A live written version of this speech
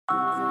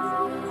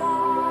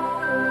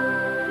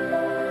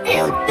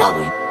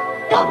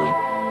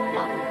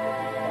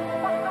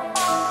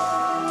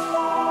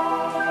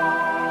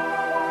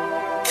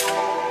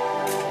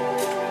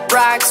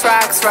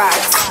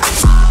Rackz.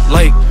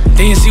 Like,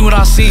 they didn't see what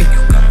I seen.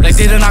 Like,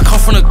 they did not come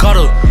from the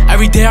gutter.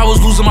 Every day I was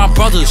losing my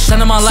brothers.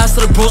 Sending my last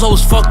to the bros, I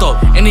was fucked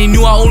up. And they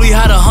knew I only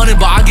had 100,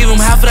 but I gave them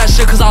half of that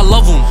shit cause I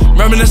love them.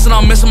 Reminiscing,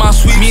 I'm missing my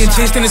sweet. Me and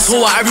Jay standing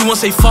tall while everyone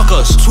say fuck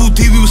us. Too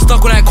deep, we was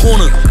stuck in that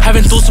corner.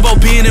 Having thoughts about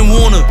being in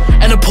Warner.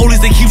 And the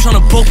police, they keep trying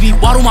to book me.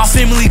 Why do my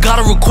family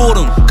gotta record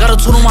them? Gotta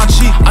turn on my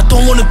cheek. I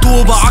don't wanna do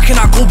it, but I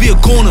cannot go be a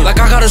goner.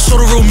 Like I gotta show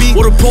the real me.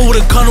 With a bro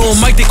with a gun or a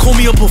mic, they call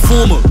me a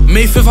performer.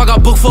 May 5th, I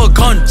got booked for a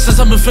gun. Since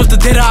I'm in 5th, the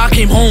day that I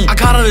came home. I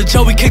got out of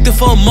jail, we kicked it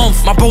for a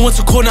month. My bro went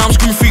to court, now I'm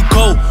screaming free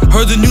go.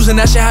 Heard the news and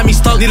that shit had me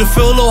stuck. Need to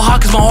feel a little hot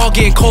cause my heart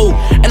getting cold.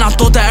 And I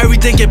thought that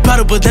everything get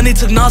better, but then they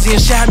took nausea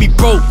and shit had me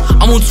broke.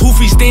 I'm on 2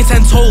 feet, staying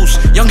 10 toes.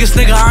 Youngest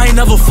nigga, I ain't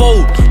never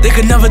fold. They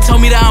could never tell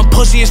me that I'm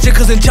pussy and shit,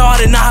 cause in jail I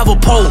did not have a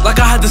pole. Like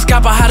I had the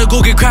scap, I had to go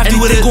get crafty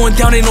with it. Going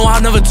down, they know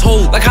I never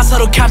told. Like I said,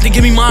 oh captain,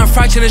 give me my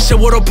infraction and shit.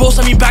 With a bro,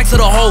 send me back to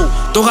the hole.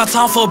 Don't got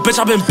time for a bitch,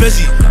 I been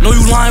busy. Know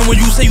you lying when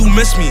you say you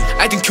miss me.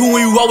 Acting cute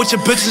when you out with your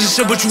bitches and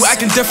shit, but you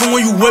acting different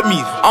when you with me.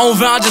 I don't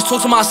vent, I just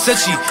talk to my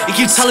city. They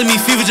keep telling me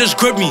fever just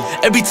grip me.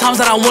 Every time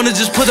that I wanna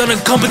just put down a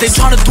gun, but they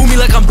tryna do me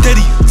like I'm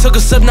Diddy. Took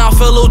a sip, now I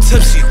feel a little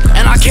tipsy.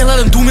 And I can't let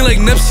them do me like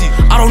Nipsey.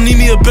 I don't need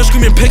me a bitch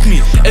screaming pick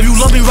me. If you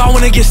love me right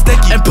when it gets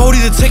sticky. And Brody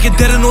the ticket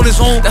didn't on his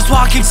own. That's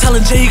why I keep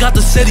telling Jay he got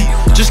the city.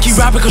 Just keep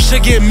rapping cause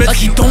shit getting mixy.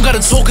 Like he don't gotta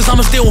talk cause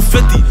I'ma stay on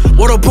 50.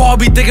 What a bro, I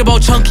be thinking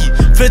about chunky.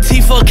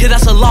 15 for a kid,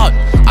 that's a lot.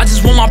 I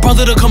just want my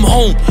brother to come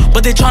home,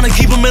 but they tryna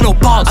keep him in a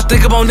box. I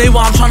think about Nate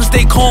while I'm tryna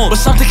stay calm, but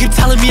something keep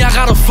telling me I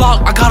gotta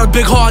flock. I got a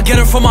big heart, I get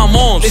it from my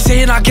mom. They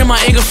saying I get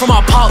my anger from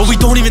my pop, but we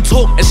don't even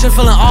talk and shit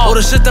feeling odd. All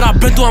the shit that I've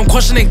been through, I'm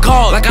questioning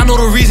God. Like I know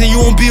the reason you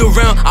won't be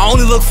around. I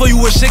only look for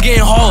you when shit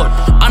getting hard.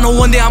 I know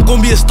one day I'm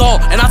gonna be a star,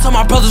 and I tell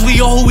my brothers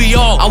we all who we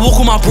are. I walk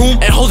with my broom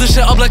and hold this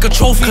shit up like a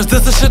trophy, cause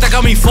this the shit that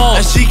got me fall.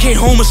 And she came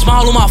home and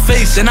smiled on my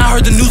face. Then I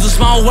heard the news, the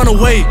smile went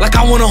away. Like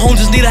I went home,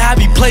 just need a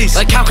happy place.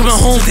 Like how coming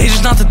home, today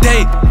just not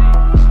today.